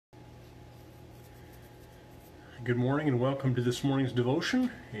Good morning and welcome to this morning's devotion.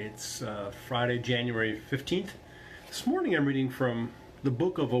 It's Friday, January 15th. This morning I'm reading from the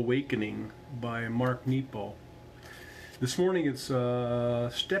Book of Awakening by Nepo. This morning it's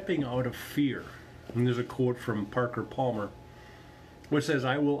Stepping Out of Fear. And there's a quote from Parker Palmer which says,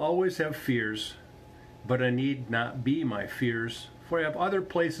 "I will always have fears, but I need not be my fears, for I have other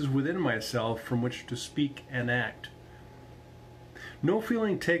places within myself from which to speak and act." No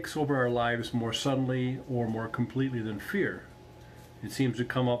feeling takes over our lives more suddenly or more completely than fear. It seems to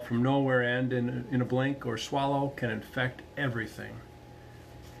come up from nowhere and, in a blink or swallow, can infect everything.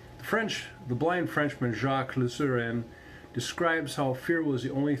 The blind Frenchman Jacques Le Surin describes how fear was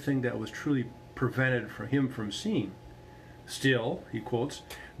the only thing that was truly prevented him from seeing. Still, he quotes,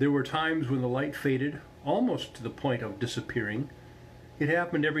 "There were times when the light faded, almost to the point of disappearing. It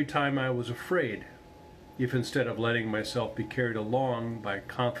happened every time I was afraid. If instead of letting myself be carried along by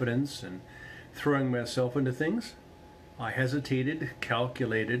confidence and throwing myself into things, I hesitated,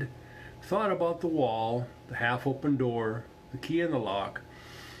 calculated, thought about the wall, the half-open door, the key in the lock,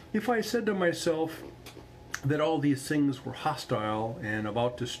 if I said to myself that all these things were hostile and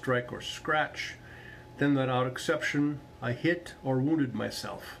about to strike or scratch, then without exception I hit or wounded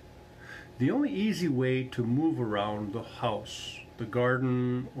myself. The only easy way to move around the house, the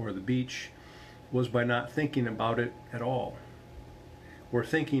garden, or the beach was by not thinking about it at all, or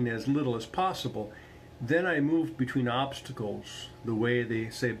thinking as little as possible. Then I moved between obstacles the way they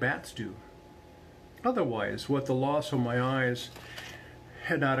say bats do. Otherwise, what the loss of my eyes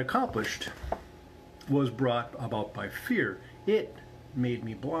had not accomplished was brought about by fear. It made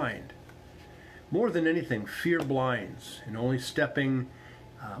me blind. More than anything, fear blinds, and only stepping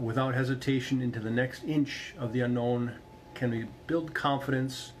without hesitation into the next inch of the unknown can we build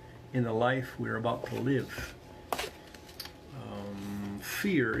confidence in the life we're about to live.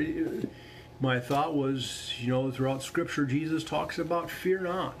 Fear. My thought was, throughout Scripture, Jesus talks about fear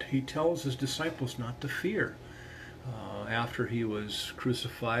not. He tells his disciples not to fear. After he was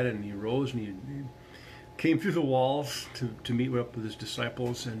crucified and he rose and he came through the walls to meet up with his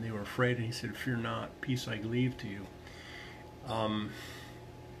disciples, and they were afraid, and he said, "Fear not, peace I leave to you."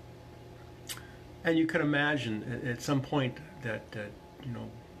 And you can imagine at some point that,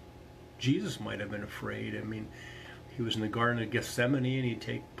 Jesus might have been afraid. I mean, he was in the Garden of Gethsemane and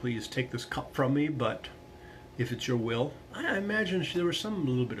he'd please take this cup from me, but if it's your will. I imagine there was some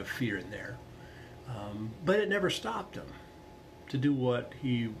little bit of fear in there. But it never stopped him to do what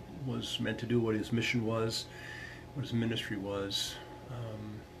he was meant to do, what his mission was, what his ministry was.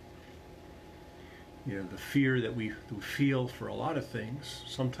 The fear that we feel for a lot of things,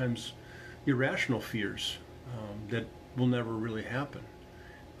 sometimes irrational fears that will never really happen.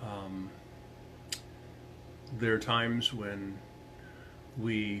 There are times when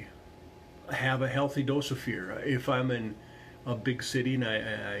we have a healthy dose of fear. If I'm in a big city and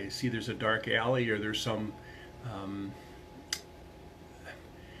I see there's a dark alley, or there's something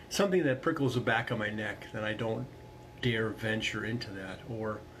that prickles the back of my neck, then I don't dare venture into that.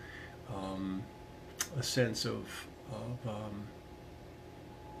 Or a sense of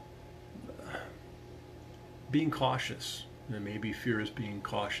being cautious. And maybe fear is being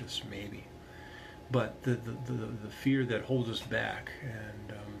cautious, maybe. But the fear that holds us back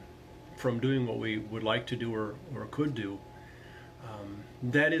and from doing what we would like to do or could do,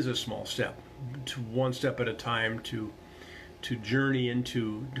 that is a small step, to one step at a time, to journey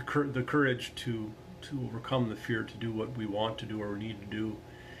into the courage to overcome the fear, to do what we want to do or need to do,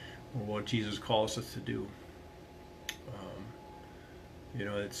 or what Jesus calls us to do.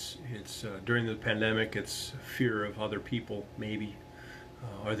 It's during the pandemic, it's fear of other people, maybe.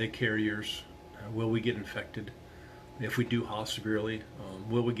 Are they carriers? Will we get infected? If we do, how severely?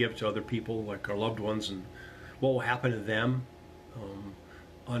 Will we give it to other people, like our loved ones, and what will happen to them?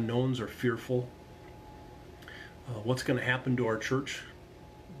 Unknowns are fearful. What's going to happen to our church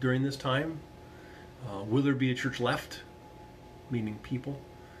during this time? Will there be a church left? Meaning people.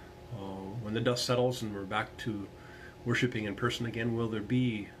 When the dust settles and we're back to worshiping in person again, will there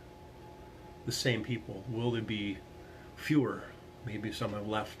be the same people? Will there be fewer? Maybe some have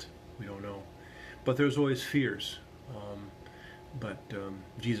left. We don't know. But there's always fears. But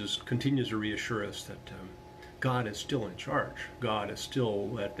Jesus continues to reassure us that God is still in charge. God is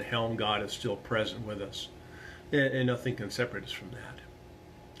still at the helm. God is still present with us. And nothing can separate us from that.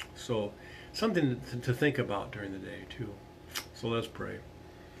 So something to think about during the day too. So let's pray.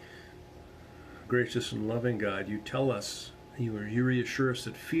 Gracious and loving God, you tell us, you reassure us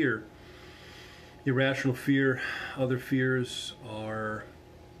that fear, irrational fear, other fears are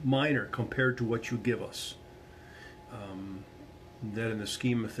minor compared to what you give us. that in the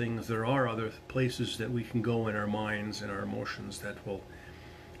scheme of things, there are other places that we can go in our minds and our emotions that will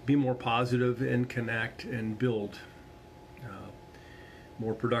be more positive and connect and build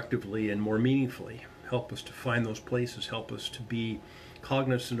more productively and more meaningfully. Help us to find those places. Help us to be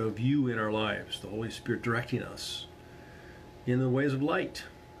cognizant of you in our lives, the Holy Spirit directing us in the ways of light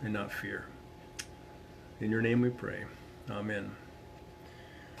and not fear. In your name we pray. Amen.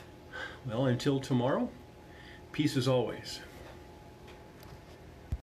 Well, until tomorrow, peace as always.